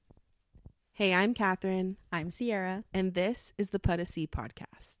Hey, I'm Catherine, I'm Sierra. and this is the Put a C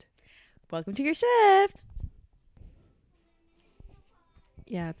podcast. Welcome to your shift.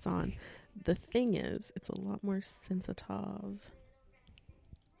 Yeah, it's on. The thing is, it's a lot more sensitive.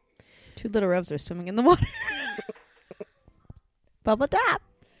 Two little rubs are swimming in the water. Bubble tap.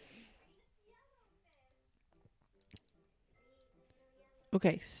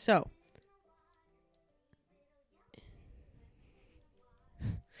 Okay, so.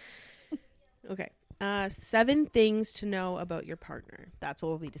 Okay. 7 things to know about your partner. That's what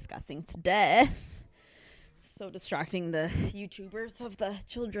we'll be discussing today. So distracting the YouTubers of the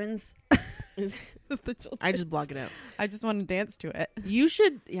children's. I just block it out. I just want to dance to it. You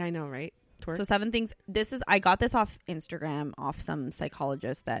should. Yeah, I know, right? Twerk. So 7 things. I got this off Instagram, off some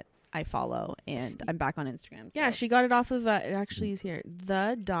psychologist that I follow, and I'm back on Instagram. So. Yeah, she got it off of, it actually is here,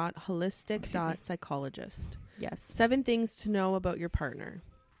 the.holistic.psychologist. Yes. 7 things to know about your partner.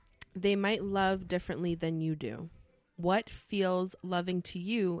 They might love differently than you do. What feels loving to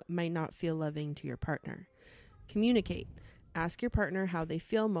you might not feel loving to your partner. Communicate. Ask your partner how they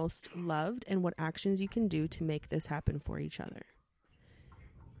feel most loved and what actions you can do to make this happen for each other.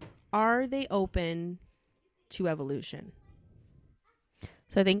 Are they open to evolution?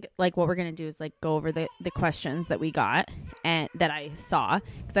 So I think like what we're going to do is like go over the questions that we got and that I saw,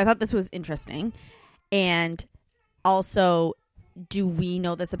 because I thought this was interesting. And also, do we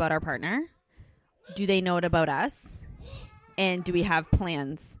know this about our partner? Do they know it about us? And do we have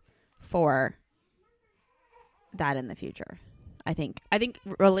plans for that in the future? I think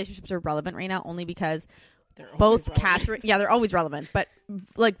relationships are relevant right now only because both Catherine, they're always relevant, but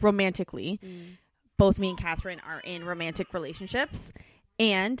like romantically, both me and Catherine are in romantic relationships,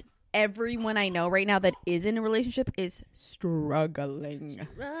 and everyone I know right now that is in a relationship is struggling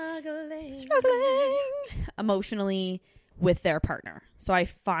emotionally with their partner. So I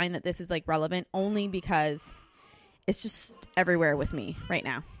find that this is like relevant only because it's just everywhere with me right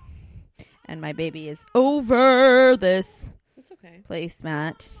now. And my baby is over this It's okay.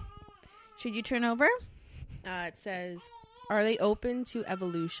 placemat. Should you turn over? It says, are they open to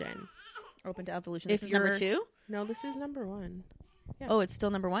evolution? Open to evolution. This is number 2? No, this is number 1. Yeah. Oh, it's still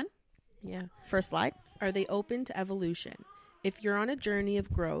number 1? Yeah. First slide. Are they open to evolution? If you're on a journey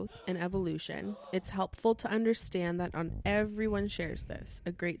of growth and evolution, it's helpful to understand that everyone shares this.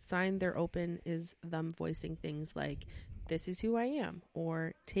 A great sign they're open is them voicing things like, this is who I am,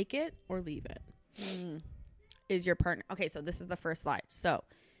 or take it or leave it. Is your partner... Okay, so this is the first slide. So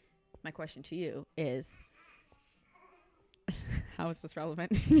my question to you is, how is this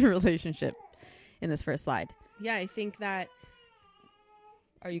relevant in your relationship in this first slide? Yeah, I think that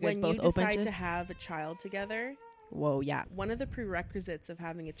Are you guys when both you open decide to have a child together... Whoa, yeah. One of the prerequisites of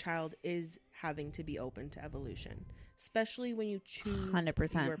having a child is having to be open to evolution, especially when you choose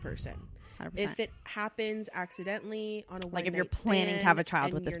 100%. your person. 100%. If it happens accidentally on a Like if one-night you're planning to have a child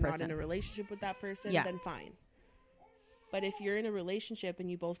stand with this and you're person. not in a relationship with that person, Yeah. then fine. But if you're in a relationship and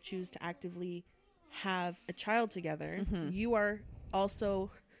you both choose to actively have a child together, you are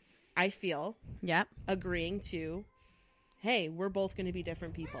also, I feel, agreeing to, hey, we're both going to be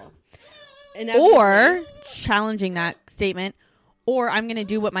different people. Or challenging that statement, or I'm going to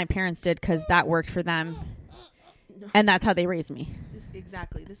do what my parents did because that worked for them, and that's how they raised me.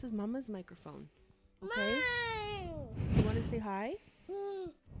 Exactly. This is Mama's microphone. Okay? You want to say hi?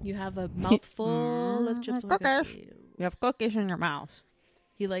 You have a mouthful of chips. Cookies. You have cookies in your mouth.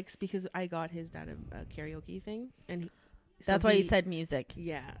 He likes, because I got his dad a karaoke thing, and that's why he said music.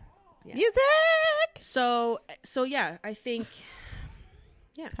 Yeah. Music. So yeah, I think.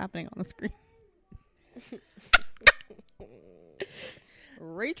 Yeah, it's happening on the screen.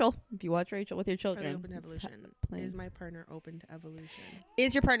 Rachel, if you watch Rachel with your children, are they open to evolution? Is my partner open to evolution?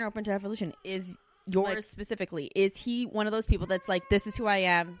 Is your partner open to evolution? Is yours specifically? Is he one of those people that's like, this is who I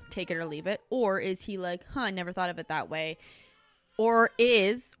am, take it or leave it? Or is he like, I never thought of it that way? Or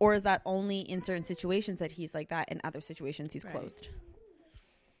is that only in certain situations that he's like that, in other situations he's closed?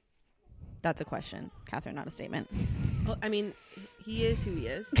 That's a question, Catherine, not a statement. Well, I mean, he is who he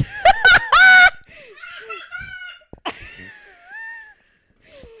is.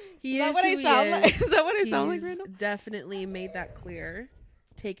 He is what I sound like. Is that what I sound like right now? Definitely made that clear.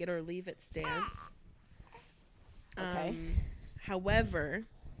 Take it or leave it stance. Okay. However,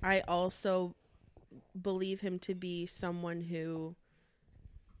 I also believe him to be someone who,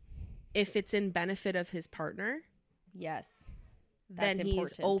 if it's in benefit of his partner, yes, then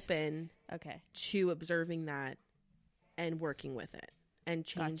he's open to observing that and working with it and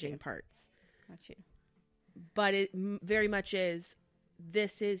changing parts. Got you. But it very much is,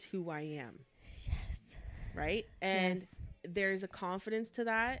 this is who I am. Yes. Right? And there's a confidence to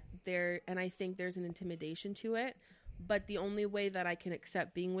that there, and I think there's an intimidation to it. But the only way that I can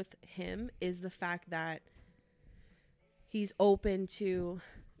accept being with him is the fact that he's open to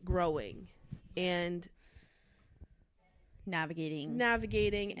growing and navigating.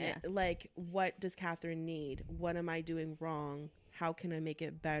 Yes. Like, what does Catherine need? What am I doing wrong? How can I make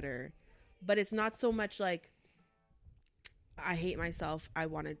it better? But it's not so much like, I hate myself, I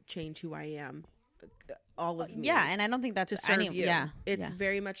want to change who I am. All of me. Yeah, and I don't think that's to serve you. Yeah, it's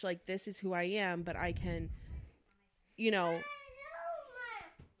very much like, this is who I am, but I can,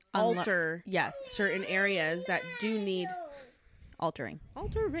 alter certain areas that do need altering,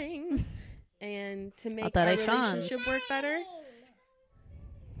 and to make our relationship work better.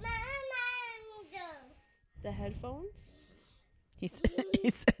 The headphones? He said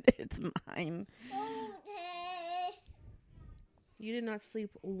it's mine. You did not sleep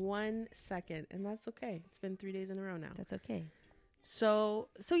 1 second, and that's okay. It's been 3 days in a row now. That's okay. So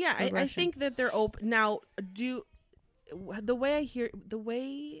yeah, I think that they're open now. The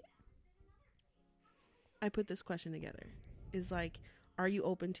way I put this question together is like, are you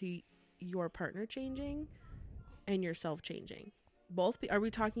open to your partner changing and yourself changing? Both? Are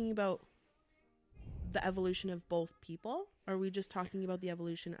we talking about the evolution of both people? Or are we just talking about the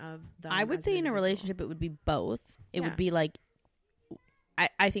evolution of them? I would say in a relationship it would be both. It would be like,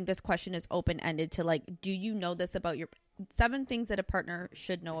 I think this question is open-ended to like, do you know this about 7 things that a partner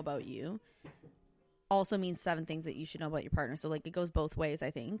should know about you also means 7 things that you should know about your partner. So like, it goes both ways,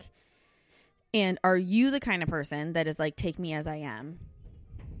 I think. And are you the kind of person that is like, take me as I am,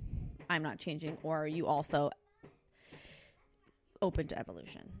 I'm not changing? Or are you also open to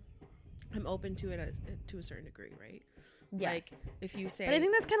evolution? I'm open to it to a certain degree, right? Yes. Like, if you say... But I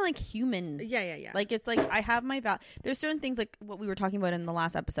think that's kind of like human. Yeah. Like, it's like, I have my there's certain things like what we were talking about in the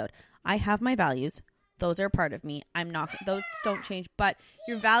last episode. I have my values. Those are a part of me. Those don't change. But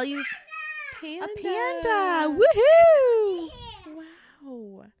your values... Panda. A panda. Woohoo!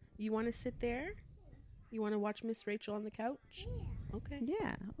 Wow. You want to sit there? You want to watch Miss Rachel on the couch? Okay.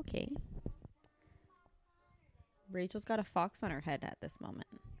 Yeah, okay. Rachel's got a fox on her head at this moment.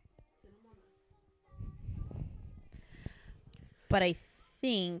 But I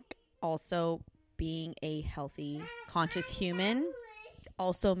think also being a healthy, conscious human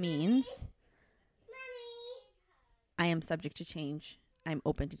also means I am subject to change. I'm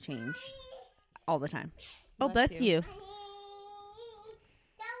open to change all the time. Oh, bless you.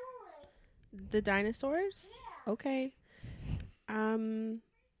 The dinosaurs? Okay.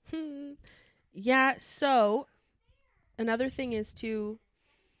 Yeah, so another thing is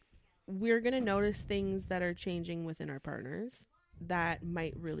we're going to notice things that are changing within our partners that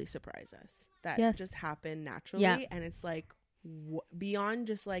might really surprise us. That just happen naturally. Yeah. And it's like beyond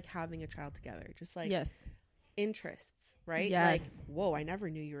just like having a child together. Just like interests, right? Yes. Like, whoa, I never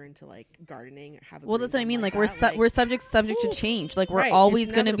knew you were into like gardening. Well, that's what I mean. Like we're subject to change. Like we're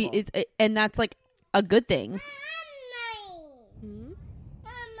always going to be, and that's like a good thing.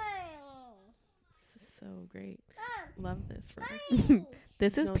 This is so great. Love this for us.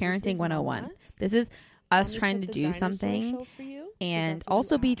 This is Parenting 101. This is us trying to do something and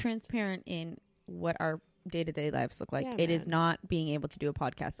also be transparent in what our day-to-day lives look like. It is not being able to do a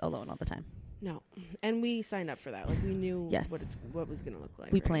podcast alone all the time. No. And we signed up for that. Like we knew what was going to look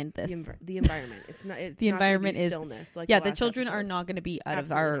like. We planned this. The environment. It's the environment is stillness. Like the children are not going to be out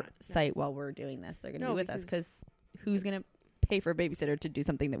of our sight while we're doing this. They're going to be with us because who's going to pay for a babysitter to do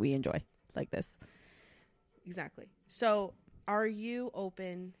something that we enjoy like this? Exactly. So are you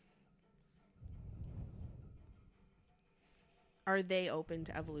open? Are they open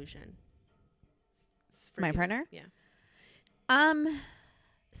to evolution? My partner? Yeah.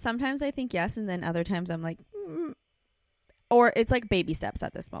 Sometimes I think yes, and then other times I'm like, or it's like baby steps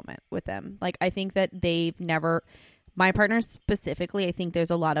at this moment with them. Like I think that they've never, my partner specifically, I think there's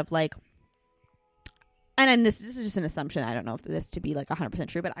a lot of like, and this is just an assumption. I don't know if this to be like 100%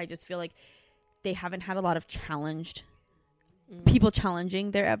 true, but I just feel like they haven't had a lot of people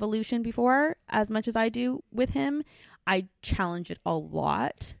challenging their evolution before as much as I do with him. I challenge it a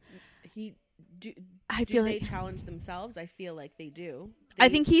lot. I feel they challenge themselves. I feel like they do. I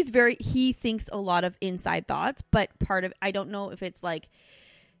think he thinks a lot of inside thoughts, but I don't know if it's like,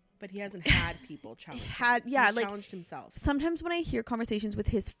 but he hasn't had people challenge him. He's like challenged himself. Sometimes when I hear conversations with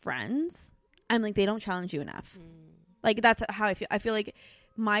his friends, I'm like, they don't challenge you enough. Like that's how I feel. I feel like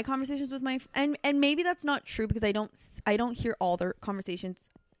my conversations with and maybe that's not true because I don't hear all their conversations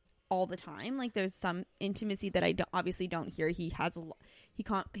all the time. Like there's some intimacy that I obviously don't hear. He has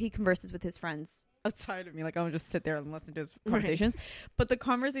he converses with his friends outside of me. Like, I don't just sit there and listen to his conversations. Right. But the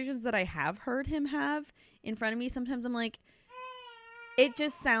conversations that I have heard him have in front of me, sometimes I'm like, it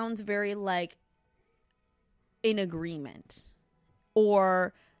just sounds very like in agreement,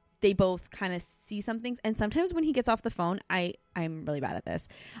 or they both kind of see some things. And sometimes when he gets off the phone, I'm really bad at this.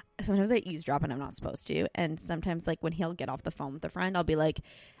 Sometimes I eavesdrop and I'm not supposed to. And sometimes, like, when he'll get off the phone with a friend, I'll be like,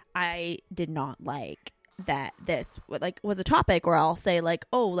 I did not like that this like was a topic, or I'll say like,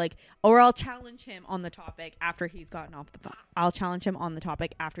 oh, like, or I'll challenge him on the topic after he's gotten off the phone. I'll challenge him on the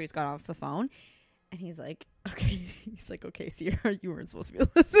topic after he's gotten off the phone. And he's like, okay. He's like, okay, Sierra, you weren't supposed to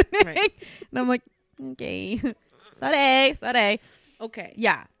be listening. Right. And I'm like, okay. Sorry. Okay.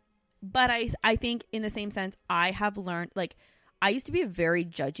 Yeah. But I think in the same sense, I have learned, like, I used to be a very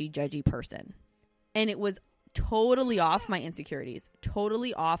judgy person. And it was totally off my insecurities.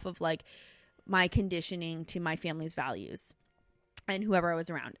 Totally off of, like, my conditioning to my family's values and whoever I was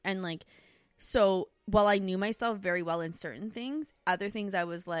around. And, like, so while I knew myself very well in certain things, other things I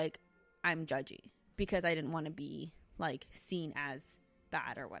was like, I'm judgy. Because I didn't want to be, like, seen as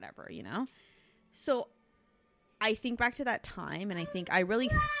bad or whatever, you know? So I think back to that time, and I think I really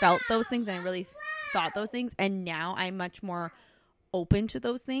felt those things, and I really thought those things, and now I'm much more open to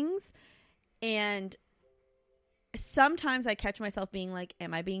those things. And sometimes I catch myself being like,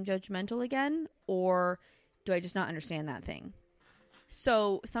 am I being judgmental again? Or do I just not understand that thing?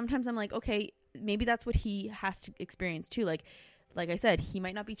 So sometimes I'm like, okay, maybe that's what he has to experience too. Like I said, he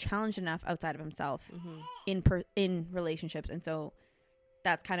might not be challenged enough outside of himself in relationships. And so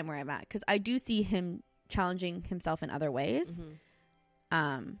that's kind of where I'm at. Because I do see him challenging himself in other ways.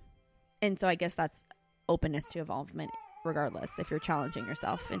 And so I guess that's openness to involvement, regardless if you're challenging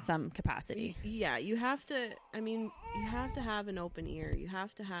yourself in some capacity. Yeah, you have to have an open ear. You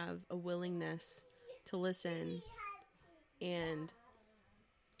have to have a willingness to listen and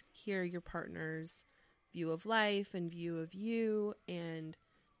hear your partner's view of life and view of you and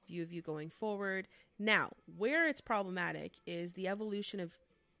view of you going forward. Now, where it's problematic is the evolution of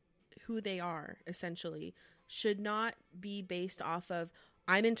who they are, essentially, should not be based off of,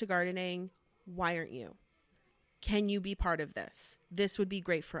 I'm into gardening, why aren't you? Can you be part of this? This would be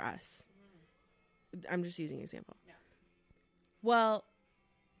great for us. I'm just using an example. Yeah. Well,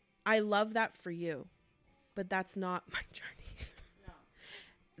 I love that for you, but that's not my journey. No.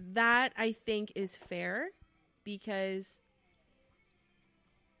 That, I think, is fair because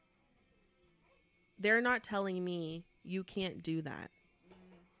they're not telling me you can't do that,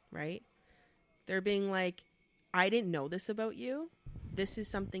 right? They're being like, I didn't know this about you. This is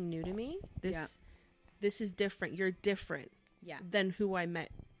something new to me. This is different. You're different than who I met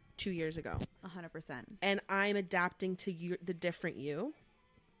 2 years ago. 100%. And I'm adapting to the different you.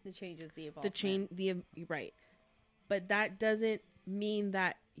 The changes, the evolvement. Right. But that doesn't mean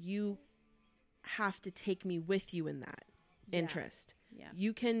that you have to take me with you in that interest. Yeah.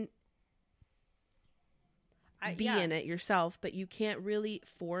 You can be in it yourself, but you can't really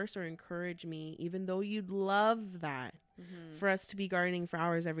force or encourage me, even though you'd love that. For us to be gardening for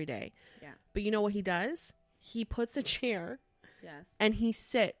hours every day. Yeah. But you know what he does? He puts a chair and he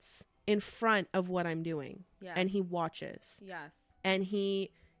sits in front of what I'm doing and he watches. Yes. And he's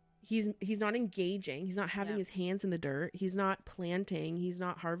not engaging. He's not having his hands in the dirt. He's not planting. He's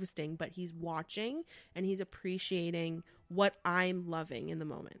not harvesting, but he's watching and he's appreciating what I'm loving in the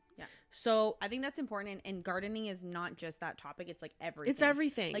moment. Yeah. So I think that's important. And gardening is not just that topic. It's like everything. It's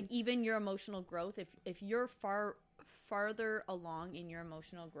everything. Like even your emotional growth. If you're farther along in your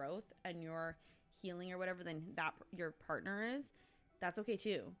emotional growth and your healing or whatever than that your partner is, that's okay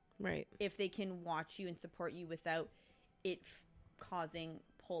too. Right. If they can watch you and support you without it causing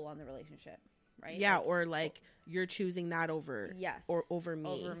pull on the relationship, right? Yeah, like, or like you're choosing that over or over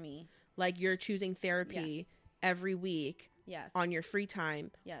me. Like you're choosing therapy every week on your free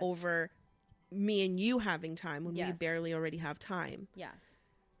time over me and you having time when we barely already have time. Yes.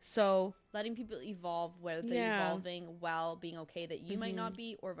 So letting people evolve, whether they're evolving while being okay that you might not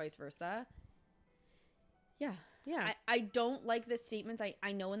be, or vice versa. Yeah. Yeah. I don't like the statements.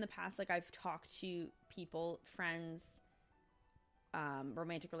 I know in the past, like I've talked to people, friends,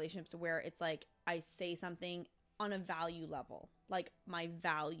 romantic relationships where it's like I say something on a value level. Like my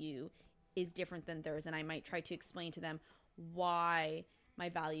value is different than theirs. And I might try to explain to them why my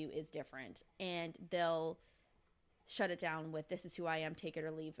value is different. And they'll shut it down with, this is who I am, take it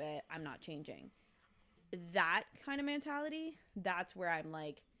or leave it, I'm not changing. That kind of mentality, that's where I'm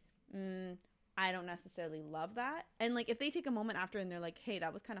like, I don't necessarily love that. And like if they take a moment after and they're like, hey,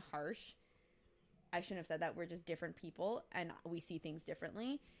 that was kind of harsh, I shouldn't have said that, we're just different people and we see things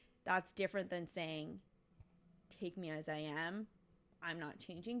differently, that's different than saying, take me as I am I'm not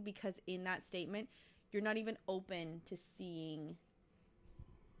changing, because in that statement, you're not even open to seeing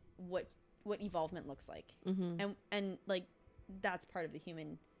what evolvement looks like. And like, that's part of the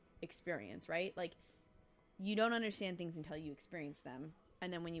human experience, right? Like, you don't understand things until you experience them.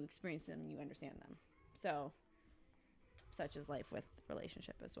 And then when you experience them, you understand them. So, such is life with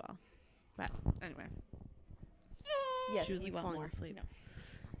relationship as well. But anyway. Yes, she was like falling asleep. No.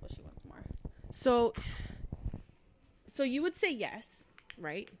 Well, she wants more. So you would say yes,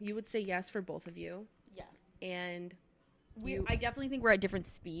 right? You would say yes for both of you. Yes. And I definitely think we're at different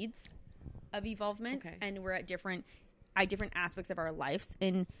speeds of evolvement. Okay. And we're at different aspects of our lives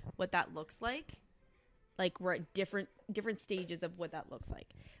in what that looks like. Like, we're at different stages of what that looks like.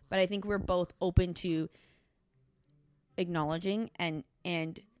 But I think we're both open to acknowledging and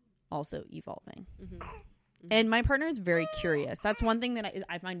also evolving. And my partner is very curious. That's one thing that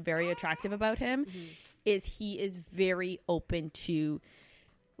I find very attractive about him, is he is very open to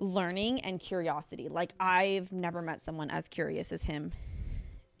learning and curiosity. Like, I've never met someone as curious as him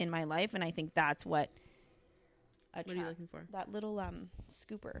in my life, and I think that's what attracts. What are you looking for? That little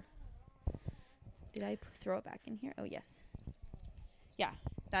scooper. Did I throw it back in here? Oh, yes. Yeah,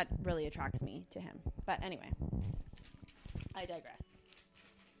 that really attracts me to him. But anyway, I digress.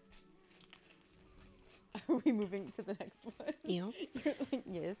 Are we moving to the next one? Yes.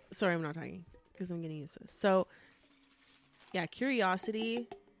 Yes. Sorry, I'm not talking because I'm getting used to this. So, yeah, curiosity.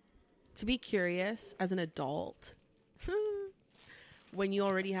 To be curious as an adult, when you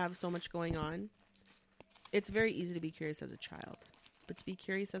already have so much going on, it's very easy to be curious as a child. But to be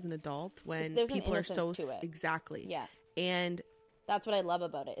curious as an adult, when people are so exactly, yeah, and that's what I love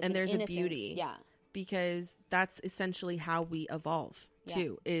about it. It's and there's a beauty, yeah, because that's essentially how we evolve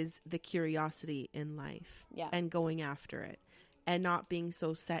too, is the curiosity in life, and going after it, and not being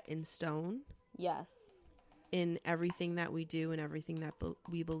so set in stone. Yes, in everything that we do and everything that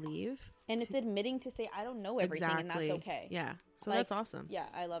we believe, and it's admitting to say I don't know everything, and that's okay. Yeah, so that's awesome. Yeah,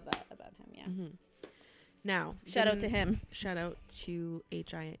 I love that about him. Yeah. Now, shout out to him. Shout out to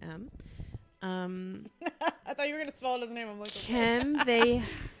HIM. I thought you were gonna spell it his name. I'm like,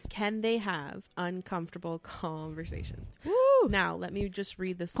 can they have uncomfortable conversations? Woo! Now, let me just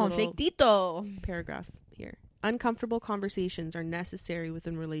read this Conflictito little paragraph here. Uncomfortable conversations are necessary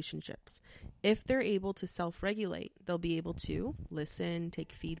within relationships. If they're able to self-regulate, they'll be able to listen,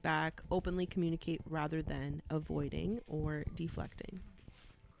 take feedback, openly communicate rather than avoiding or deflecting.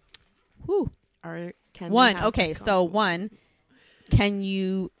 Woo. Can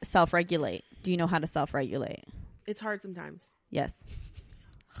you self-regulate? Do you know how to self-regulate? It's hard sometimes. Yes.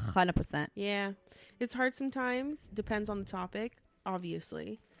 100%. Yeah. It's hard sometimes. Depends on the topic,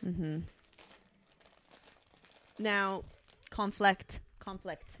 obviously. Now, conflict.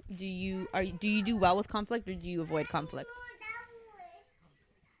 Do you do well with conflict, or do you avoid conflict?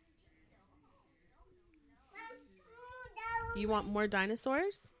 You want more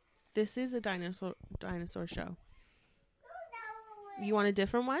dinosaurs? This is a dinosaur show. You want a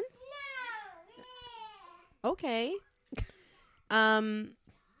different one? No. Okay. Let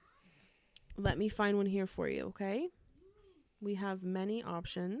me find one here for you, okay? We have many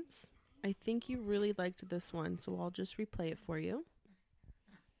options. I think you really liked this one, so I'll just replay it for you.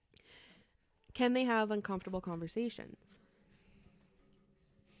 Can they have uncomfortable conversations?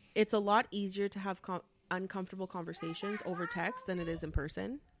 It's a lot easier to have uncomfortable conversations over text than it is in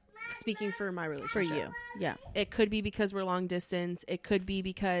person. Speaking for my relationship. For you, yeah. It could be because we're long distance. It could be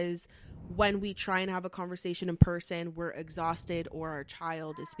because when we try and have a conversation in person, we're exhausted or our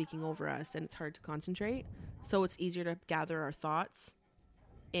child is speaking over us and it's hard to concentrate. So it's easier to gather our thoughts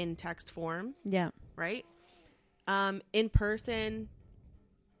in text form. Yeah. Right? In person,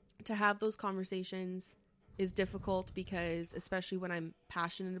 to have those conversations is difficult because, especially when I'm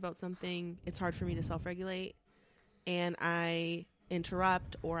passionate about something, it's hard for me to self-regulate. And I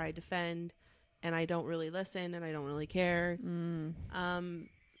interrupt or I defend and I don't really listen and I don't really care.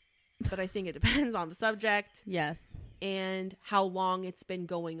 But I think it depends on the subject. Yes. And how long it's been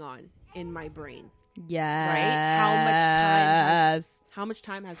going on in my brain. Yes. Right? How much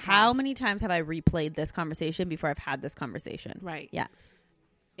time has passed? How many times have I replayed this conversation before I've had this conversation? Right. Yeah.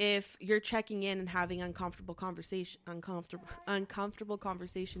 If you're checking in and having uncomfortable conversations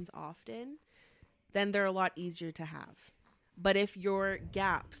often, then they're a lot easier to have. But if your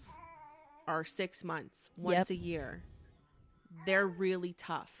gaps are 6 months, once a year, they're really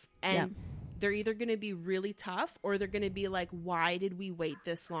tough. And they're either going to be really tough or they're going to be like, why did we wait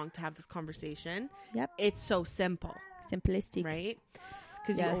this long to have this conversation? Yep. It's so simple. Simplistic. Right?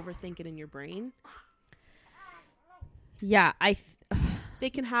 Because you overthink it in your brain. Yeah. They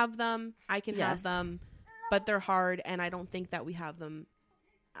can have them. I can have them. but they're hard, and I don't think that we have them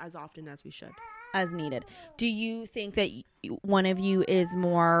as often as we should. As needed. Do you think that one of you is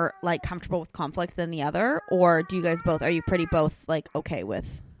more like comfortable with conflict than the other, or do you guys both, are you pretty both like okay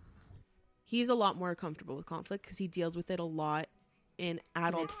with? He's a lot more comfortable with conflict because he deals with it a lot in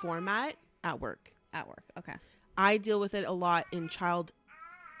adult format at work. At work, okay. I deal with it a lot in child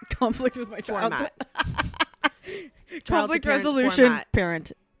Conflict with my child. format. Conflict parent resolution format.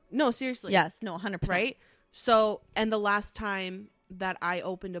 parent. No, seriously. Yes, no, 100%. Right? So, and the last time that I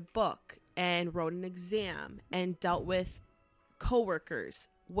opened a book and wrote an exam and dealt with coworkers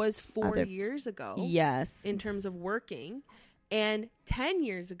was 4 years ago. Yes. In terms of working, and 10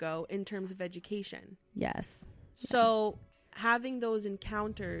 years ago in terms of education. Yes. So having those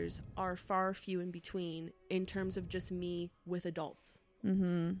encounters are far few in between in terms of just me with adults.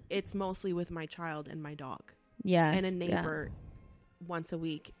 Mm-hmm. It's mostly with my child and my dog. Yes. And a neighbor once a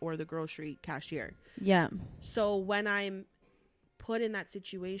week, or the grocery cashier. Yeah. So when I'm put in that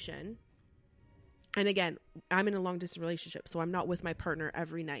situation, and again, I'm in a long distance relationship, so I'm not with my partner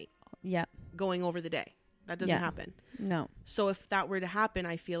every night. Yeah. Going over the day. That doesn't happen. No. So if that were to happen,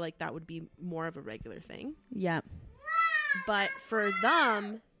 I feel like that would be more of a regular thing. Yeah. But for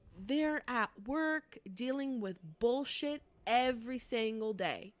them, they're at work dealing with bullshit every single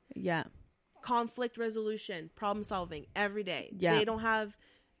day. Yeah. Conflict resolution, problem solving every day. Yeah. They don't have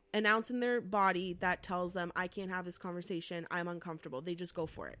an ounce in their body that tells them, I can't have this conversation, I'm uncomfortable. They just go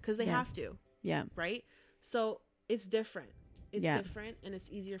for it because they have to. Yeah. Right? So it's different. It's Yeah. different, and it's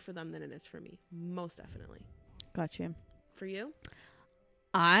easier for them than it is for me. Most definitely. Got you. For you?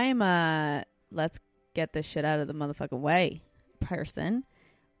 I'm let's get this shit out of the motherfucking way person.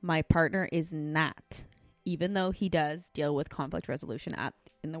 My partner is not. Even though he does deal with conflict resolution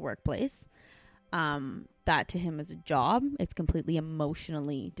in the workplace, that to him is a job. It's completely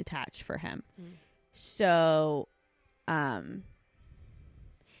emotionally detached for him. So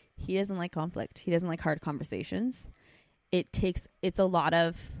he doesn't like conflict. He doesn't like hard conversations. It's a lot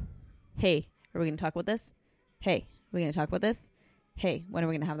of, hey, are we going to talk about this? Hey, are we going to talk about this? Hey, when are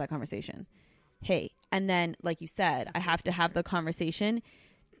we going to have that conversation? Hey. And then, like you said, I have to have the conversation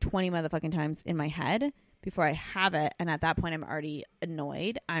 20 motherfucking times in my head before I have it. And at that point, I'm already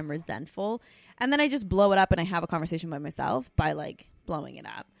annoyed. I'm resentful. And then I just blow it up and I have a conversation by myself by like blowing it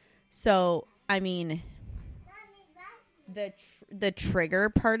up. So, I mean, the trigger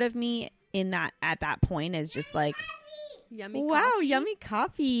part of me in that at that point is just like, yummy wow, coffee. yummy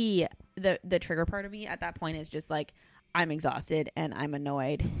coffee. The trigger part of me at that point is just like, I'm exhausted and I'm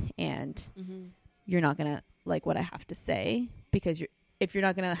annoyed and you're not going to like what I have to say because if you're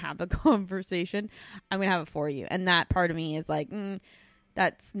not going to have the conversation, I'm going to have it for you. And that part of me is like,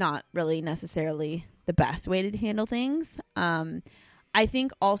 that's not really necessarily the best way to handle things. I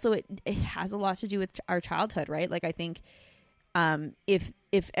think also it has a lot to do with our childhood, right? Like I think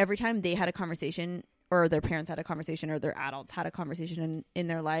if every time they had a conversation or their parents had a conversation or their adults had a conversation in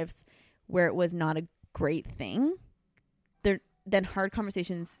their lives where it was not a great thing, then hard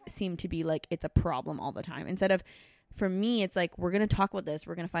conversations seem to be like it's a problem all the time. Instead of, for me, it's like, we're going to talk about this,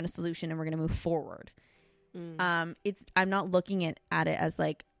 we're going to find a solution, and we're going to move forward. I'm not looking at it as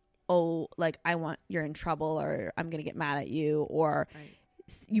like, oh, like you're in trouble or I'm going to get mad at you or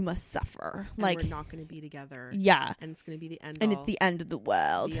you must suffer. And like we're not going to be together. Yeah. And it's going to be the end. And it's the end of the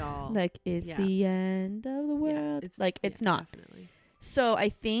world. Like it's the end of the world. It's like, it's not. Definitely. So I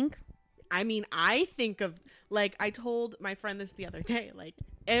think of, like, I told my friend this the other day, like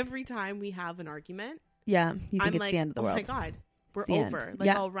every time we have an argument, you think I'm it's like, the end of the world. Oh my God, we're the over. end. Like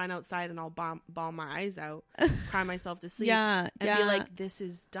Yeah. I'll run outside and I'll bawl my eyes out, cry myself to sleep, Yeah. and be like, this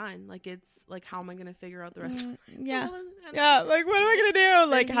is done. Like, it's like, how am I going to figure out the rest of Yeah. Yeah. Like, what am I going to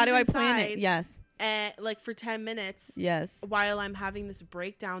do? Like, how do I plan inside. it? Yes. And like for 10 minutes, Yes. while I'm having this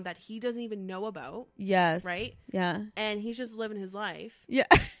breakdown that he doesn't even know about. Yes. Right. Yeah. And he's just living his life. Yeah.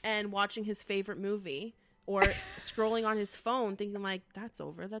 And watching his favorite movie or scrolling on his phone thinking like, that's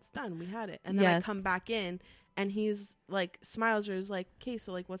over, that's done, we had it. And then I come back in and he's like smiles or is like, okay,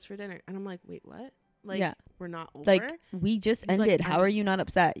 so like what's for dinner? And I'm like, wait, what? Like, we're not over. Like, we just He's ended. like, How are you not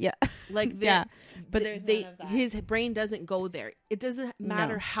upset? Yeah. Like, but there's none of that. His brain doesn't go there. It doesn't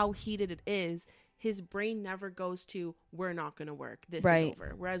matter No. how heated it is. His brain never goes to, we're not going to work. This Right. is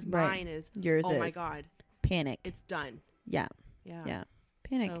over. Whereas Right. mine is, Yours oh is. my God, Panic. it's done. Yeah. Yeah. Yeah.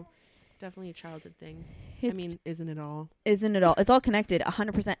 Panic. So definitely a childhood thing. It's, I mean, isn't it all? isn't it all? It's all connected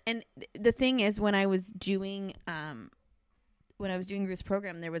 100%. And the thing is, when I was doing Ruth's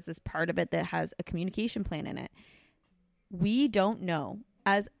program, there was this part of it that has a communication plan in it. We don't know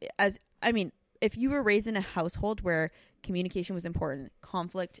as I mean, if you were raised in a household where communication was important,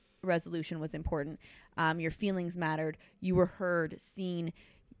 conflict resolution was important, your feelings mattered, you were heard, seen,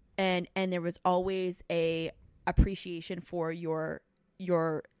 and there was always a appreciation for your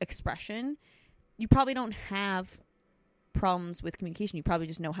expression, you probably don't have problems with communication. You probably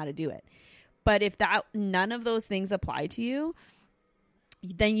just know how to do it. But if none of those things apply to you,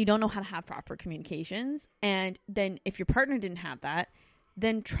 then you don't know how to have proper communications. And then if your partner didn't have that,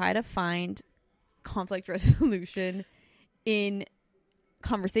 then try to find conflict resolution in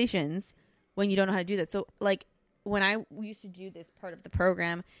conversations when you don't know how to do that. So like when I used to do this part of the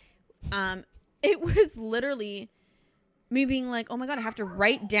program, it was literally me being like, oh my God, I have to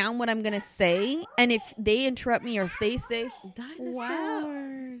write down what I'm going to say. And if they interrupt me or if they say,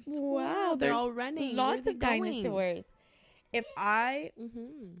 dinosaurs. Wow, They're all running. Lots of dinosaurs. If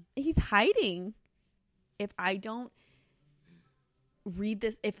he's hiding. If I don't read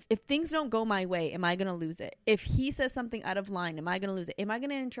this, if things don't go my way, am I going to lose it? If he says something out of line, am I going to lose it? Am I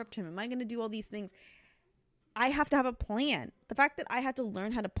going to interrupt him? Am I going to do all these things? I have to have a plan. The fact that I had to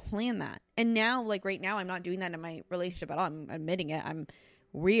learn how to plan that. And now, like right now, I'm not doing that in my relationship at all. I'm admitting it.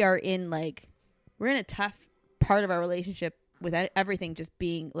 We're in a tough part of our relationship with everything just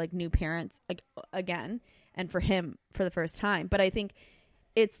being like new parents again. And for him for the first time. But I think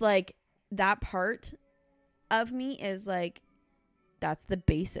it's like that part of me is like, that's the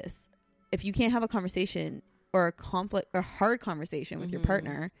basis. If you can't have a conversation or a conflict or hard conversation with your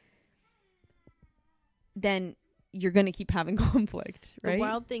partner, then you're going to keep having conflict, right? The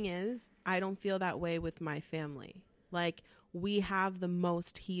wild thing is, I don't feel that way with my family. Like, we have the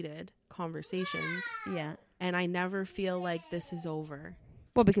most heated conversations. Yeah. And I never feel like this is over.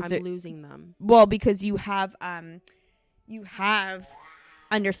 Well, because I'm losing them. Well, because you have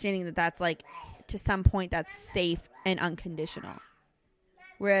understanding that that's like, to some point, that's safe and unconditional.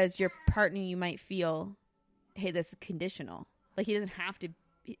 Whereas your partner, you might feel, hey, this is conditional. Like, he doesn't have to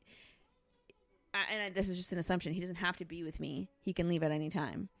and this is just an assumption. He doesn't have to be with me. He can leave at any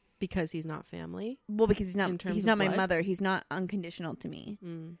time. Because he's not family? Well, because he's not my mother. He's not unconditional to me.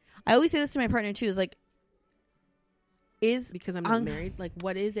 I always say this to my partner too, is like, because I'm not married, like,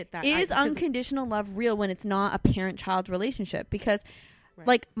 what is it that is unconditional love real when it's not a parent-child relationship? Because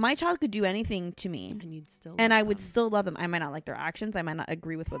like, my child could do anything to me and you'd still and I would still love them. I might not like their actions, I might not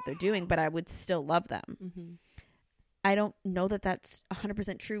agree with what they're doing, but I would still love them. I don't know that that's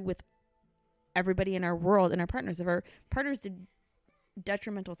 100% true with everybody in our world and our partners. If our partners did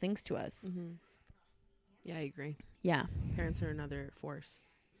detrimental things to us. Yeah, I agree. Yeah. Parents are another force.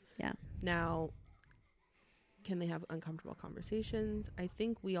 Yeah. Now, can they have uncomfortable conversations? I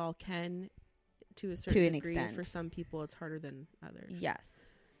think we all can, to a certain degree. Extent. For some people, it's harder than others. Yes.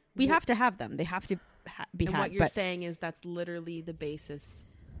 We have to have them. They have to be had. And what you're saying is that's literally the basis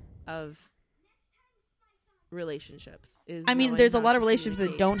of relationships. There's a lot of relationships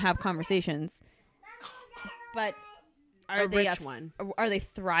that don't have conversations. But are they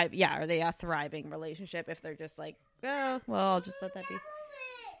thrive? Yeah, are they a thriving relationship if they're just like, oh, well, I'll just let that be.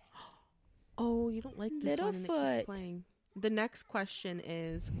 Oh, you don't like this one and it keeps playing. The next question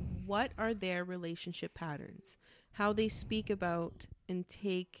is, what are their relationship patterns? How they speak about and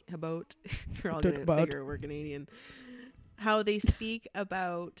take about you're all gonna figure we're Canadian. How they speak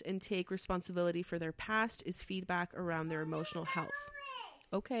about and take responsibility for their past is feedback around their emotional health.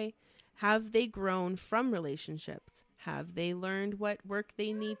 Okay. Have they grown from relationships? Have they learned what work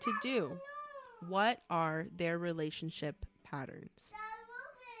they need to do? What are their relationship patterns?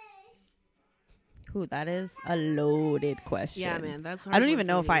 Ooh, that is a loaded question. Yeah, man, that's hard. I don't even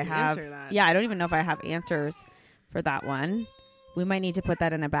know if I have. Yeah, I don't even know if I have answers for that one. We might need to put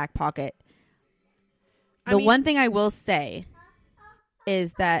that in a back pocket. The one thing I will say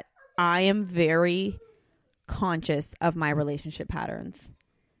is that I am very conscious of my relationship patterns.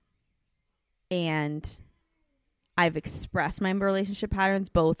 And I've expressed my relationship patterns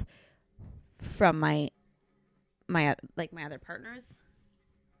both from my other partners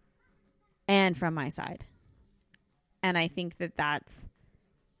and from my side. And I think that's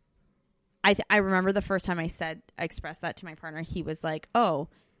I remember the first time I expressed that to my partner, he was like, "Oh,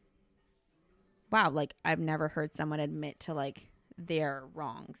 wow, like I've never heard someone admit to like their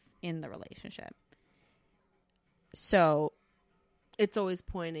wrongs in the relationship." So it's always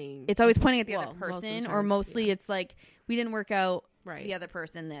pointing at the other person, or mostly it's like, we didn't work out the other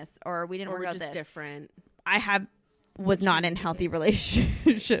person this, or we didn't work out this. We're just different. I was not in healthy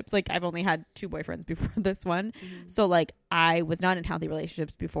relationships. Like, I've only had 2 boyfriends before this one. So like, I was not in healthy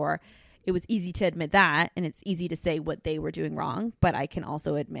relationships before. It was easy to admit that, and it's easy to say what they were doing wrong, but I can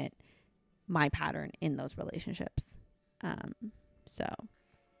also admit my pattern in those relationships. So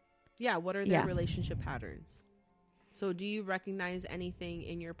Yeah, what are their relationship patterns? So do you recognize anything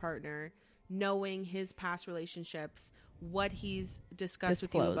in your partner, knowing his past relationships, what he's discussed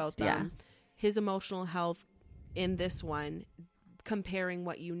with you about them, his emotional health in this one, comparing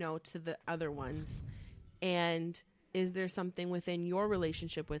what you know to the other ones? And is there something within your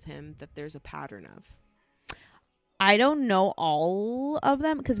relationship with him that there's a pattern of? I don't know all of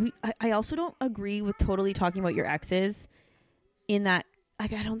them because I also don't agree with totally talking about your exes in that,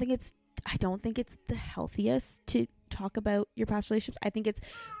 like, I don't think it's the healthiest to talk about your past relationships. I think it's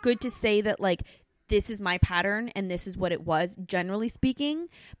good to say that, like, this is my pattern and this is what it was, generally speaking.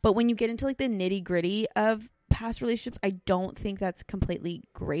 But when you get into like the nitty gritty of past relationships, I don't think that's completely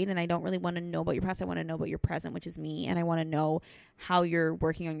great. And I don't really want to know about your past. I want to know about your present, which is me. And I want to know how you're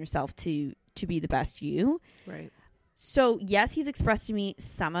working on yourself to be the best you. Right. So yes, he's expressed to me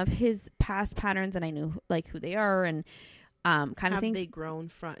some of his past patterns, and I knew like who they are and kind of things. Have they grown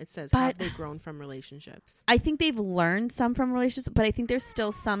from? It says, have they grown from relationships? I think they've learned some from relationships, but I think there's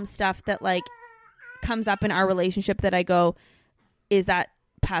still some stuff that like comes up in our relationship that I go, is that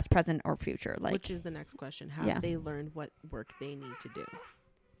past, present, or future? Like, which is the next question. Have they learned what work they need to do?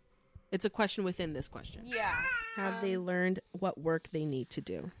 It's a question within this question. Yeah. Have they learned what work they need to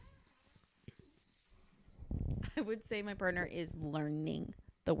do? I would say my partner is learning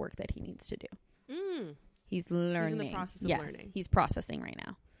the work that he needs to do. He's learning. He's in the process of learning. He's processing right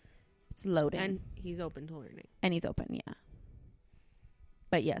now. It's loading. And he's open to learning. And he's open, yeah.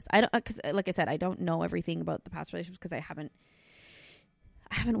 But yes, I don't, because like I said, I don't know everything about the past relationships because I haven't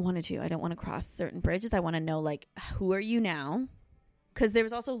wanted to. I don't want to cross certain bridges. I want to know, like, who are you now? Because there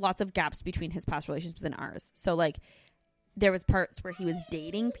was also lots of gaps between his past relationships and ours. So, like, there was parts where he was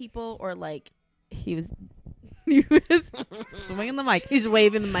dating people or, like, he was swinging the mic. He's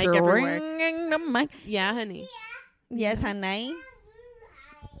waving the mic everywhere. Swinging the mic. Yeah, honey. Yes, honey.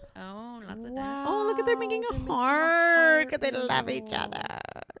 Oh, lots of that. Oh, look at they're making a They're heart because they making a love each other.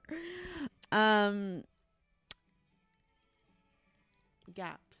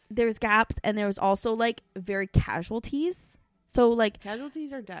 Gaps. There's gaps, and there's also like very casualties. So like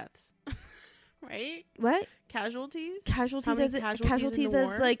casualties are deaths, right? What? Casualties Casualties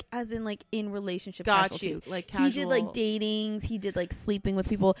as like as in like in relationship. Got casualties. you. Like casual. He did like datings. He did like sleeping with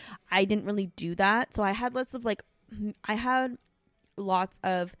people. I didn't really do that, so I had lots of like. I had lots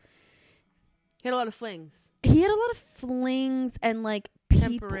of. He had a lot of flings. He had a lot of flings and like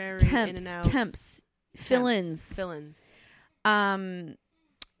temporary temps, in and out temps, fill-ins.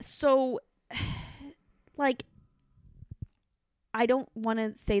 So like I don't want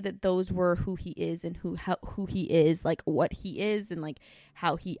to say that those were who he is and who he is, like what he is and like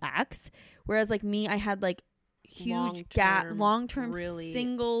how he acts. Whereas like me, I had like huge gap, long-term really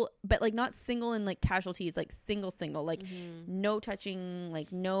single, but like not single in like casualties, like single, like no touching,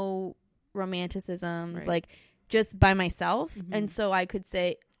 like no romanticisms, right. Like just by myself. And so I could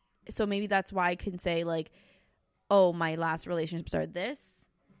say, so maybe that's why I can say like, oh, my last relationships are this,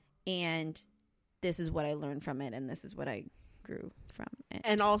 and this is what I learned from it, and this is what I grew from it.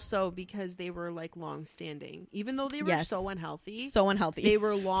 And also because they were like long standing, even though they were so unhealthy, they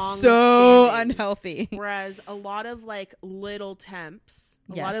were long unhealthy. Whereas a lot of like little temps,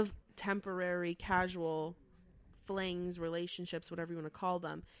 a lot of temporary casual flings, relationships, whatever you want to call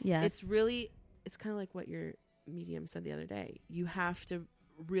them. Yeah. It's kind of like what your medium said the other day. You have to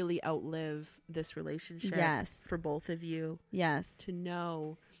really outlive this relationship for both of you. Yes. To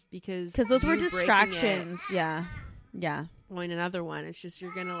know, because those were distractions. Yeah. Going another one, it's just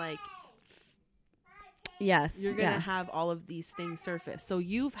you're gonna like you're gonna have all of these things surface. So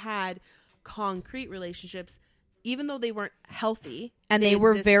you've had concrete relationships, even though they weren't healthy, and they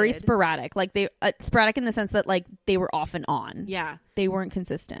were very sporadic. Like they sporadic in the sense that like they were off and on. Yeah, they weren't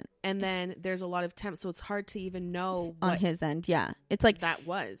consistent. And then there's a lot of temps, so it's hard to even know on his end. Yeah, it's like that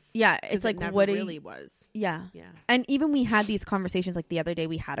was. Yeah, it's like never what really was. Yeah. And even we had these conversations. Like the other day,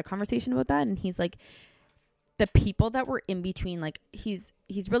 we had a conversation about that, and he's like, the people that were in between, like he's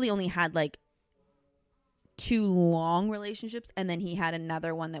really only had like 2 long relationships, and then he had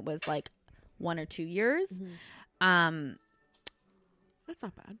another one that was like 1 or 2 years. That's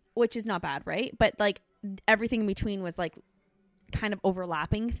not bad. Which is not bad, right? But like everything in between was like kind of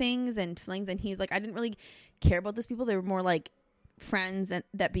overlapping things and flings, and he's like, I didn't really care about those people. They were more like friends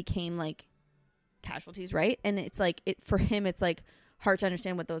that became like casualties, right? And it's like for him, it's like hard to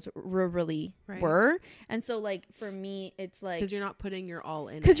understand what those really were. And so like for me, it's like because you're not putting your all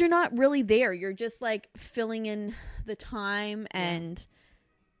in, because you're not really there. You're just like filling in the time. And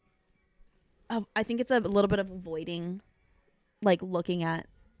I think it's a little bit of avoiding like looking at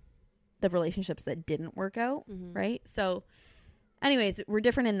the relationships that didn't work out. Right. So anyways, we're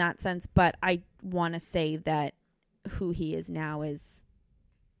different in that sense, but I want to say that who he is now is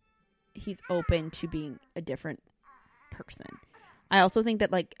he's open to being a different person. I also think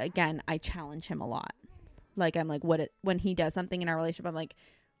that, like, again, I challenge him a lot. Like, I'm like, when he does something in our relationship, I'm like,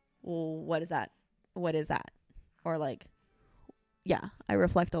 well, what is that? What is that? Or like, yeah, I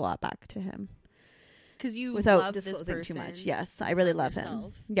reflect a lot back to him. Because you without love disclosing this person, too much. Yes, I really love him.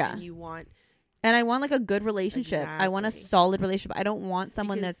 yourself, Yeah. And you want... And I want like a good relationship. I want a Exactly. solid relationship. I don't want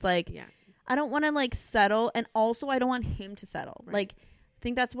someone Because- that's like, yeah. I don't want to like settle. And also I don't want him to settle. Right. Like, I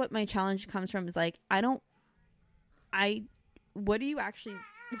think that's what my challenge comes from is like, what are you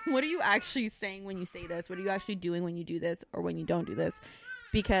actually saying when you say this? What are you actually doing when you do this or when you don't do this?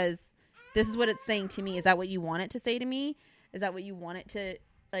 Because this is what it's saying to me. Is that what you want it to say to me? Is that what you want it to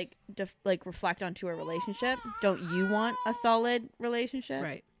like reflect onto a relationship? Don't you want a solid relationship?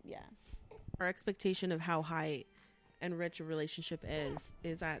 Right. Yeah. Our expectation of how high and rich a relationship is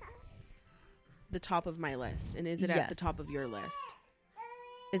at the top of my list. And is it at the Yes. top of your list?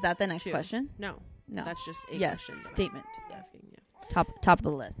 Is that the next 2. question? No. No. That's just a Yes. question. that Statement. I'm Yes. asking you. Top of the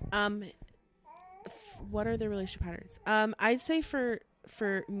list. What are the relationship patterns? I'd say for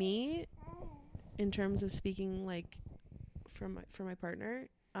me, in terms of speaking like for my partner,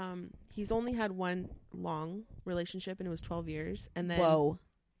 he's only had one long relationship and it was 12 years, and then Whoa.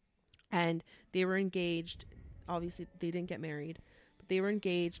 and they were engaged. Obviously, they didn't get married, but they were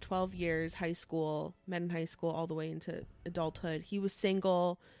engaged 12 years, high school, met in high school all the way into adulthood. He was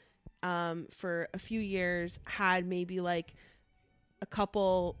single for a few years, had maybe like a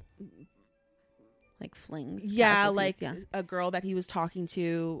couple, Like flings. yeah, casualties, like yeah. a girl that he was talking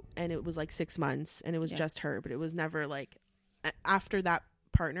to, and it was like 6 months, and it was Yeah. just her, but it was never like after that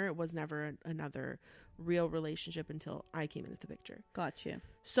partner, it was never another real relationship until I came into the picture. Got you.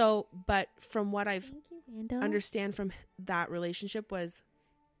 So, but from what I've Thank you, Lando. understand from that relationship was,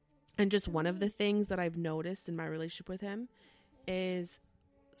 and just one of the things that I've noticed in my relationship with him is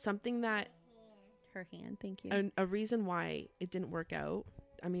something that Her hand. Thank you. a reason why it didn't work out.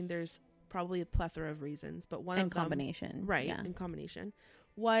 I mean, there's probably a plethora of reasons, but one In of them, combination. right, Yeah. in combination,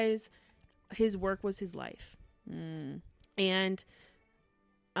 was his work was his life. And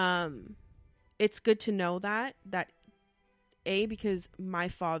it's good to know that because my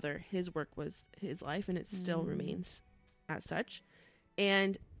father, his work was his life, and it still remains as such,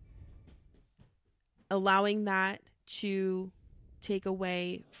 and allowing that to take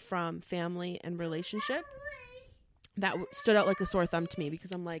away from family and relationship, that stood out like a sore thumb to me,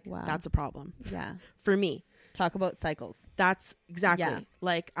 because I'm like, Wow. that's a problem Yeah. for me. Talk about cycles. That's exactly Yeah.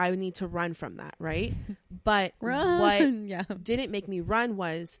 like, I need to run from that, right? But Run. Yeah. what didn't make me run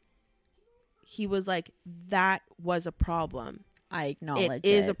was he was like, that was a problem. I acknowledge It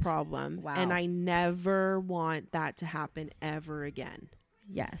is a problem. Wow. And I never want that to happen ever again.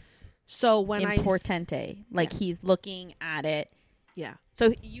 Yes. So when Importante. Like, he's looking at it. yeah,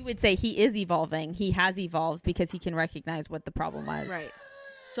 So you would say he is evolving. He has evolved because he can recognize what the problem was. right.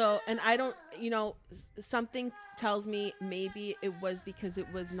 So, and I don't, something tells me maybe it was because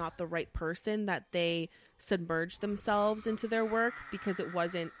it was not the right person that they submerged themselves into their work, because it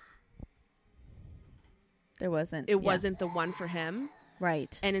wasn't wasn't the one for him.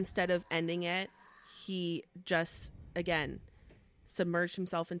 right. And instead of ending it, he just, again, submerged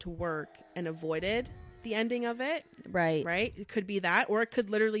himself into work and avoided the ending of it. Right. Right? It could be that, or it could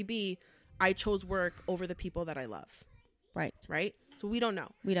literally be, I chose work over the people that I love. Right. Right? So we don't know.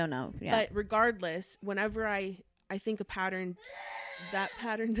 We don't know. Yeah. But regardless, whenever I think a pattern, that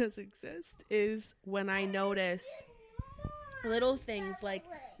pattern does exist, is when I notice little things like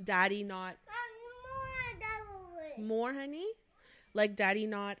daddy not more, honey, like daddy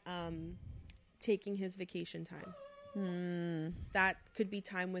not taking his vacation time. That could be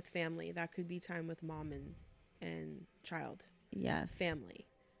time with family. That could be time with mom and child. Yes. Family.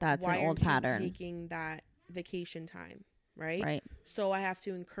 That's Why an old aren't you pattern. taking that vacation time? Right? Right. So I have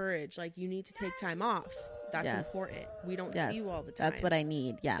to encourage, like, you need to take time off. That's Yes. important. We don't Yes. see you all the time. That's what I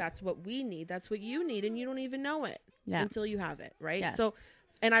need. Yeah. That's what we need. That's what you need. And you don't even know it Yeah. until you have it. Right? Yes. So,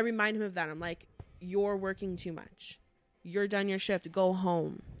 and I remind him of that. I'm like, you're working too much. You're done your shift. Go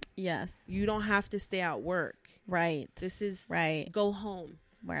home. Yes. You don't have to stay at work. Right. This is, right. go home.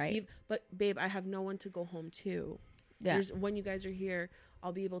 Right. But babe, I have no one to go home to. Yeah. When you guys are here,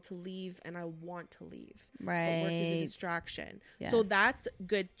 I'll be able to leave, and I want to leave. Right. But work is a distraction. Yes. So that's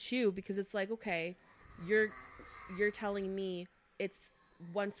good too, because it's like, okay, you're telling me it's,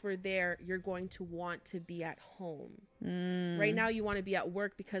 once we're there, you're going to want to be at home. Right now you want to be at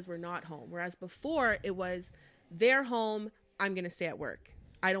work because we're not home. Whereas before it was, they're home, I'm going to stay at work.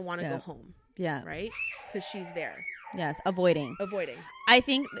 I don't want to go home. Yeah. Right? Because she's there. Yes, avoiding. I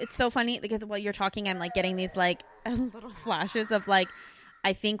think it's so funny because while you're talking, I'm like getting these like little flashes of like,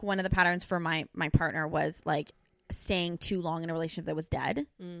 I think one of the patterns for my partner was like staying too long in a relationship that was dead.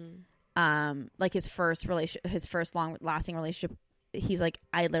 Like his first long lasting relationship, he's like,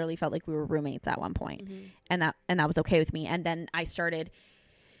 I literally felt like we were roommates at one point, and that was okay with me. And then I started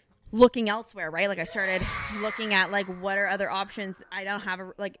looking elsewhere, right? Like I started looking at like, what are other options? I don't have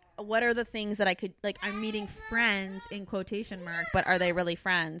what are the things that I could, like, I'm meeting friends in quotation mark, but are they really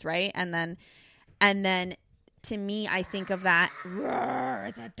friends? Right. And then to me, I think of that. Roar,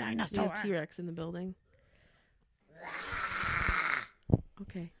 it's a dinosaur. We have T-Rex in the building.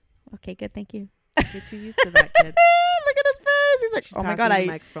 Okay, good. Thank you. Get too used to that, kid. Look at his face. He's like, She's oh my God,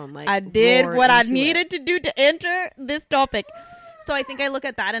 I did what I needed to do to enter this topic. So I think I look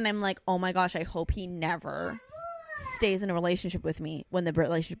at that and I'm like, oh my gosh, I hope he never stays in a relationship with me when the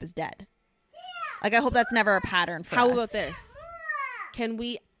relationship is dead. Like, I hope that's never a pattern for us. How about this? Can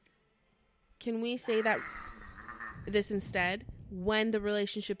we say that this instead? When the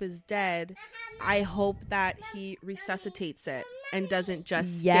relationship is dead, I hope that he resuscitates it and doesn't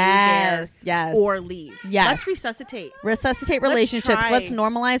just stay there or leave. Yes. Let's resuscitate relationships. Let's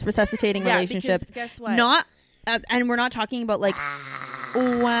normalize resuscitating relationships. Guess what? Not and we're not talking about like,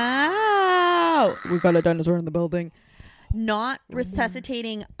 wow, we got a dinosaur in the building. Not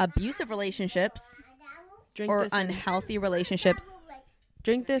resuscitating abusive relationships or unhealthy relationships.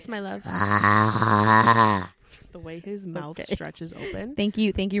 Drink this, my love. The way his mouth stretches open. Thank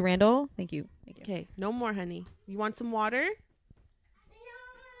you, Randall. Thank you. Okay, no more, honey. You want some water?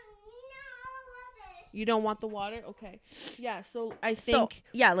 You don't want the water? Okay. Yeah, so I think...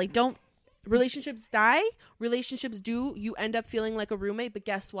 don't... Relationships die. Relationships do. You end up feeling like a roommate, but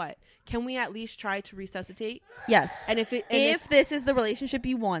guess what? Can we at least try to resuscitate? Yes. And if this is the relationship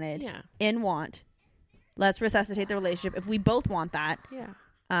you wanted and want, let's resuscitate the relationship. If we both want that.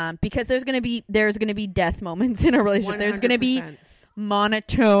 Yeah. Because there's gonna be death moments in a relationship. 100%. There's gonna be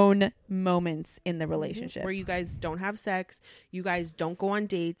monotone moments in the relationship where you guys don't have sex, you guys don't go on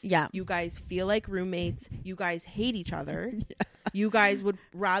dates, you guys feel like roommates, you guys hate each other, you guys would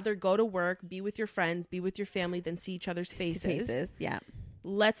rather go to work, be with your friends, be with your family than see each other's faces.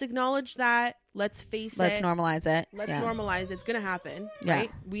 Let's acknowledge that. Let's face it. Let's normalize it. Normalize it. It's gonna happen, right?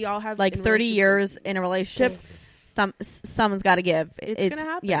 We all have like 30 years in a relationship. Someone's got to give. It's gonna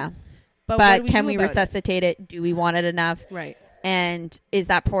happen. Yeah, but can we resuscitate it? Do we want it enough? Right. And is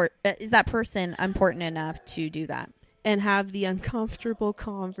that person important enough to do that? And have the uncomfortable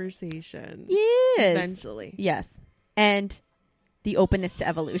conversation. Yes. Eventually. Yes. And the openness to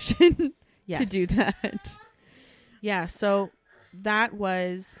evolution to do that. Yeah. So that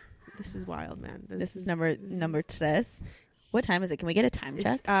was, this is wild, man. This is number 3. What time is it? Can we get a time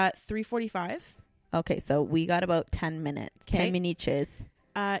check? It's 3:45. Okay. So we got about 10 minutes. 10 minutes.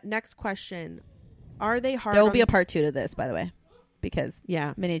 Next question. Are they hard? There will be a part 2 to this, by the way. Because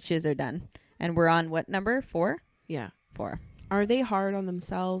miniatures are done. And we're on what number? 4? Yeah. 4. Are they hard on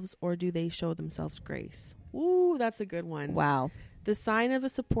themselves or do they show themselves grace? Ooh, that's a good one. Wow. The sign of a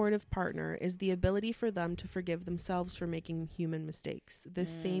supportive partner is the ability for them to forgive themselves for making human mistakes. This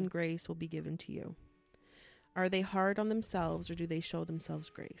same grace will be given to you. Are they hard on themselves or do they show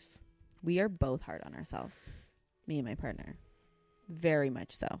themselves grace? We are both hard on ourselves. Me and my partner. Very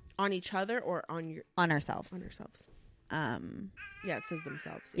much so. On each other or on ourselves? On ourselves. It says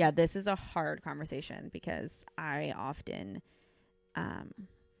themselves. Yeah, this is a hard conversation because I often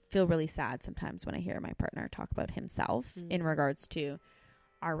feel really sad sometimes when I hear my partner talk about himself in regards to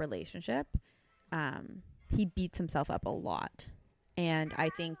our relationship. He beats himself up a lot. And I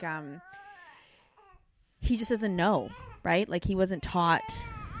think he just doesn't know, right? Like he wasn't taught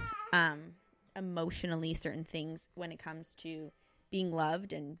emotionally certain things when it comes to being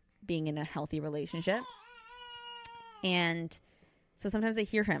loved and being in a healthy relationship. And so sometimes I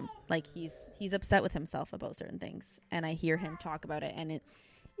hear him like he's upset with himself about certain things, and I hear him talk about it, and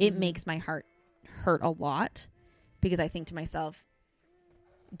it makes my heart hurt a lot because I think to myself,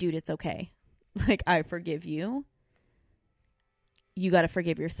 dude, it's okay. Like, I forgive you. You got to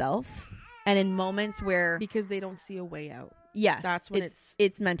forgive yourself. And in moments where, because they don't see a way out. Yes. That's when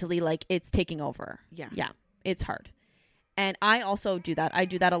it's mentally like it's taking over. Yeah. Yeah. It's hard. And I also do that. I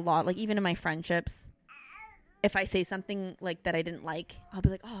do that a lot. Like even in my friendships, if I say something like that I didn't like, I'll be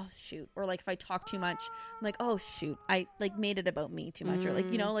like, oh shoot. Or like if I talk too much, I'm like, oh shoot, I like made it about me too much. Or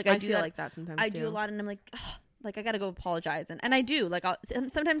like, you know, like I do feel that, like that sometimes. I do a lot, and I'm like, oh, like I gotta go apologize, and I do. Like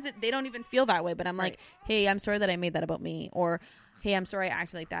sometimes they don't even feel that way, but I'm like, hey, I'm sorry that I made that about me, or hey, I'm sorry I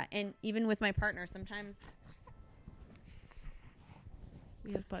acted like that. And even with my partner, sometimes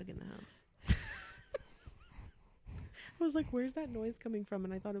we have Bug in the house. was like, where's that noise coming from?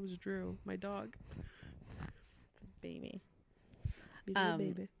 And I thought it was Drew, my dog. It's a baby. It's a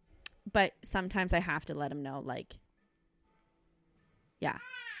baby. But sometimes I have to let him know, like, yeah.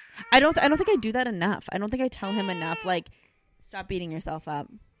 I don't think I do that enough. I don't think I tell him enough, like, stop beating yourself up.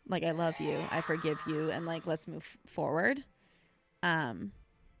 Like, I love you. I forgive you. And, like, let's move forward.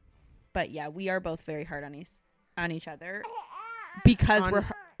 But, yeah, we are both very hard on each other because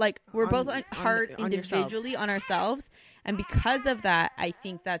we're both hard individually on ourselves. And because of that, I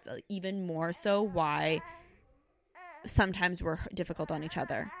think that's even more so why sometimes we're difficult on each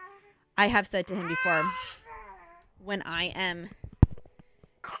other. I have said to him before, when I am...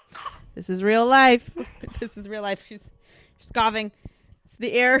 This is real life. This is real life. She's coughing. It's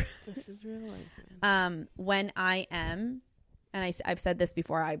the air. This is real life, man. When I am, and I've said this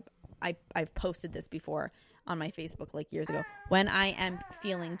before, I've posted this before on my Facebook like years ago. When I am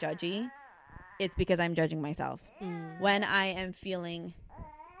feeling judgy, it's because I'm judging myself. When I am feeling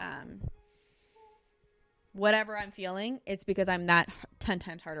whatever I'm feeling, it's because I'm that 10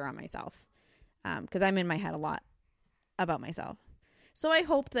 times harder on myself. Because I'm in my head a lot about myself. So I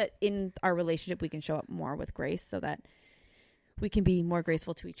hope that in our relationship we can show up more with grace so that we can be more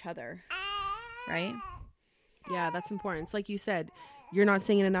graceful to each other. Right? Yeah, that's important. It's like you said, you're not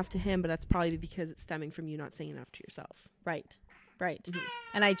saying enough to him, but that's probably because it's stemming from you not saying enough to yourself. Right. Mm-hmm.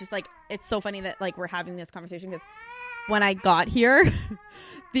 And I just, like, it's so funny that, like, we're having this conversation because when I got here,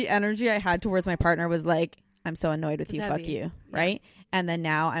 the energy I had towards my partner was like, I'm so annoyed with you. Heavy. Fuck you. Right. Yeah. And then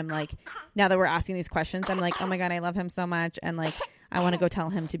now I'm like, now that we're asking these questions, I'm like, oh my God, I love him so much. And like, I want to go tell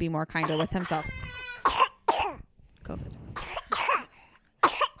him to be more kinder with himself. COVID.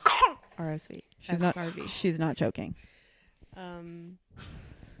 RSV. She's not joking.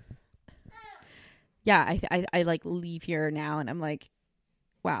 Yeah, I like leave here now and I'm like,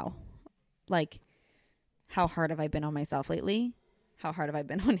 wow, like, how hard have I been on myself lately? How hard have I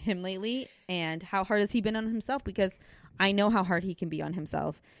been on him lately? And how hard has he been on himself? Because I know how hard he can be on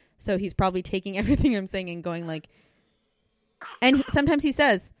himself. So he's probably taking everything I'm saying and going like, and sometimes he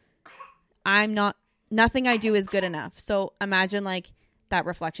says, nothing I do is good enough. So imagine like that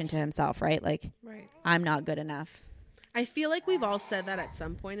reflection to himself, right? Like, right. I'm not good enough. I feel like we've all said that at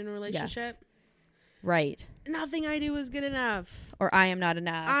some point in a relationship. Yes. Right. Nothing I do is good enough. Or I am not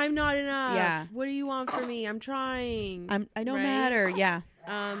enough. I'm not enough. Yeah. What do you want from me? I'm trying. I don't matter. Yeah.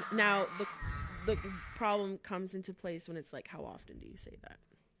 Now the problem comes into place when it's like, how often do you say that?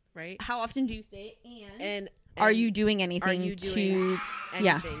 Right? How often do you say it? And are you doing anything to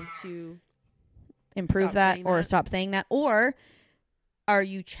improve that or stop saying that? Or are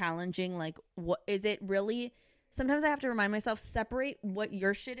you challenging, like, what is it really? Sometimes I have to remind myself, separate what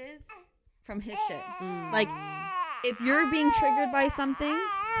your shit is from his shit. Like, if you're being triggered by something,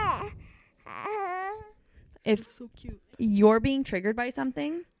 if so cute. You're being triggered by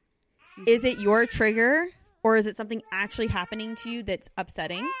something, is it your trigger or is it something actually happening to you that's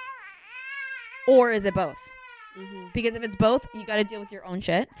upsetting? Or is it both? Mm-hmm. Because if it's both, you got to deal with your own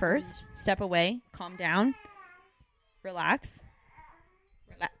shit first. Step away, calm down, relax,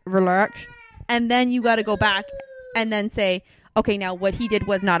 and then you got to go back and then say, okay, now what he did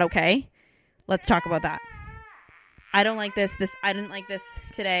was not okay. Let's talk about that. I don't like this. I didn't like this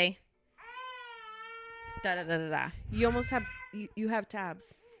today. Da da da da da. You almost have you have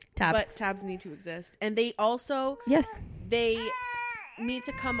tabs, but tabs need to exist, and they also they need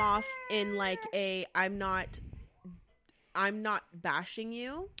to come off in like a I'm not bashing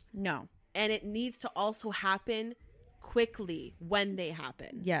you. No, and it needs to also happen quickly when they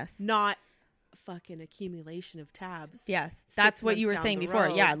happen. Yes, not fucking accumulation of tabs. Yes, that's what you were saying before.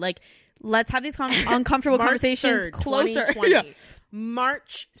 Road. Yeah, like let's have these uncomfortable conversations 3rd, closer. Yeah.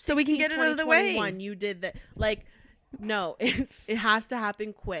 March 16th, so we can get it out of the way. You did that. Like, no, it has to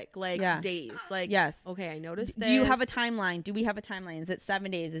happen quick. Like days. Like, yes. Okay, I noticed this. Do you have a timeline? Do we have a timeline? Is it 7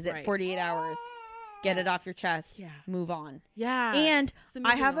 days? Is it 48 hours? Get it off your chest. Yeah. Move on. Yeah. And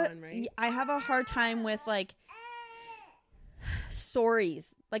I have a hard time with like sorries.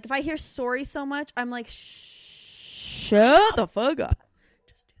 Like if I hear sorry so much, I'm like, shut the fuck up.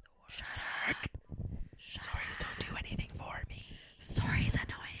 Just do the work. Shut up. Sorries don't do anything for me. Sorry's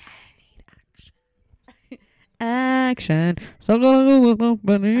annoying. I need action.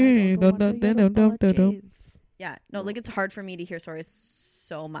 Yeah. No, like it's hard for me to hear sorries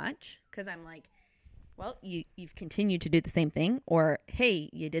so much because I'm like, well, you've continued to do the same thing, or hey,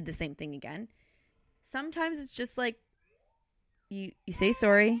 you did the same thing again. Sometimes it's just like you say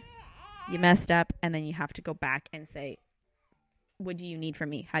sorry, you messed up, and then you have to go back and say, what do you need from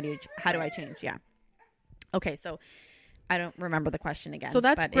me? How do I change? Yeah. Okay, so I don't remember the question again. So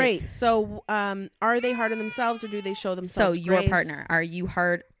that's but great. So are they hard on themselves, or do they show themselves So your grace? partner, are you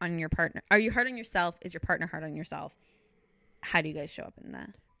hard on your partner? Are you hard on yourself? Is your partner hard on yourself? How do you guys show up in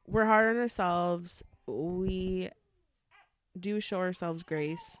that? We're hard on ourselves. We do show ourselves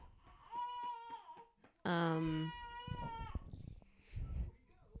grace.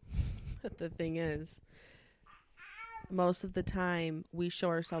 But the thing is, most of the time we show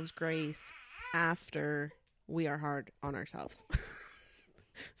ourselves grace after we are hard on ourselves.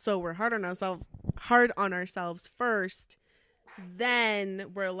 So we're hard on ourselves first, then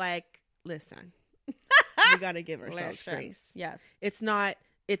we're like, listen, we got to give ourselves grace. Yes. It's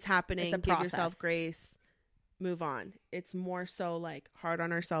happening. It's a give yourself process. grace. Move on. It's more so like hard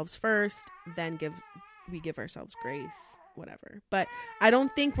on ourselves first, then we give ourselves grace, whatever. But I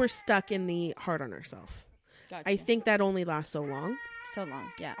don't think we're stuck in the hard on ourselves. Gotcha. I think that only lasts so long. So long.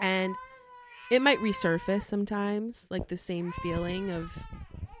 Yeah. And it might resurface sometimes, like the same feeling of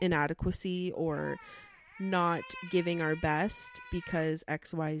inadequacy or not giving our best because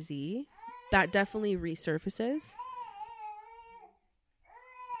XYZ. That definitely resurfaces.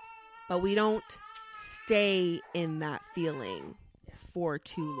 But we don't stay in that feeling for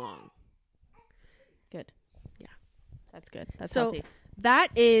too long. Good. Yeah. That's good. That's so healthy. That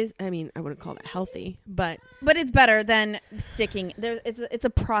is, I mean, I wouldn't call that healthy, but it's better than sticking. It's a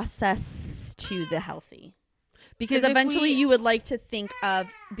process to the healthy. Because eventually you would like to think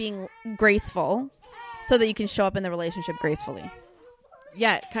of being graceful so that you can show up in the relationship gracefully.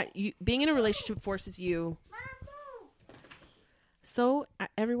 Yeah, being in a relationship forces you. So,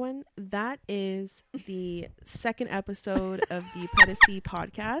 everyone, that is the second episode of the Pedacy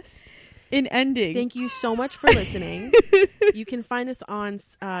podcast. In ending. Thank you so much for listening. You can find us on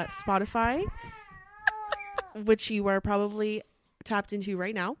Spotify, which you are probably tapped into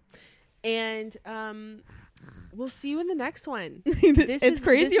right now. And we'll see you in the next one. It's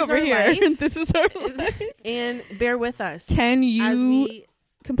crazy over here. This is our life. And bear with us. Can you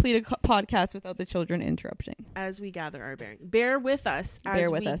complete a podcast without the children interrupting? As we gather our bearing. Bear with us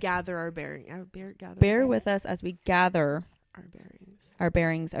as we gather our bearing. Bear with us as we gather our bearings. Our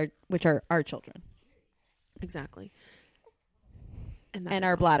bearings, which are our children. Exactly. And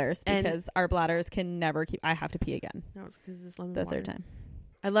our bladders, because our bladders can never keep... I have to pee again. No, it's because this lemon the water. Third time.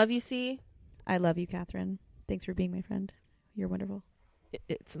 I love you, C. I love you, Catherine. Thanks for being my friend. You're wonderful.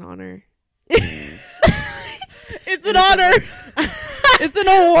 It's an honor. It's an honor. It's an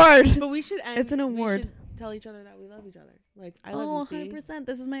award. But we should end. It's an award. We should tell each other that we love each other. Like, I love you, C. 100%.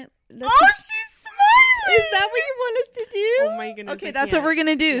 This is my... She's smiling. Is that what you want us to do? Oh, my goodness. Okay, that's what we're going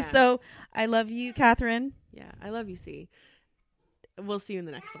to do. Yeah. So, I love you, Catherine. Yeah, I love you, C. We'll see you in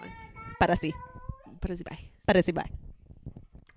the next one. Para sí. Para sí, bye. Para sí, bye.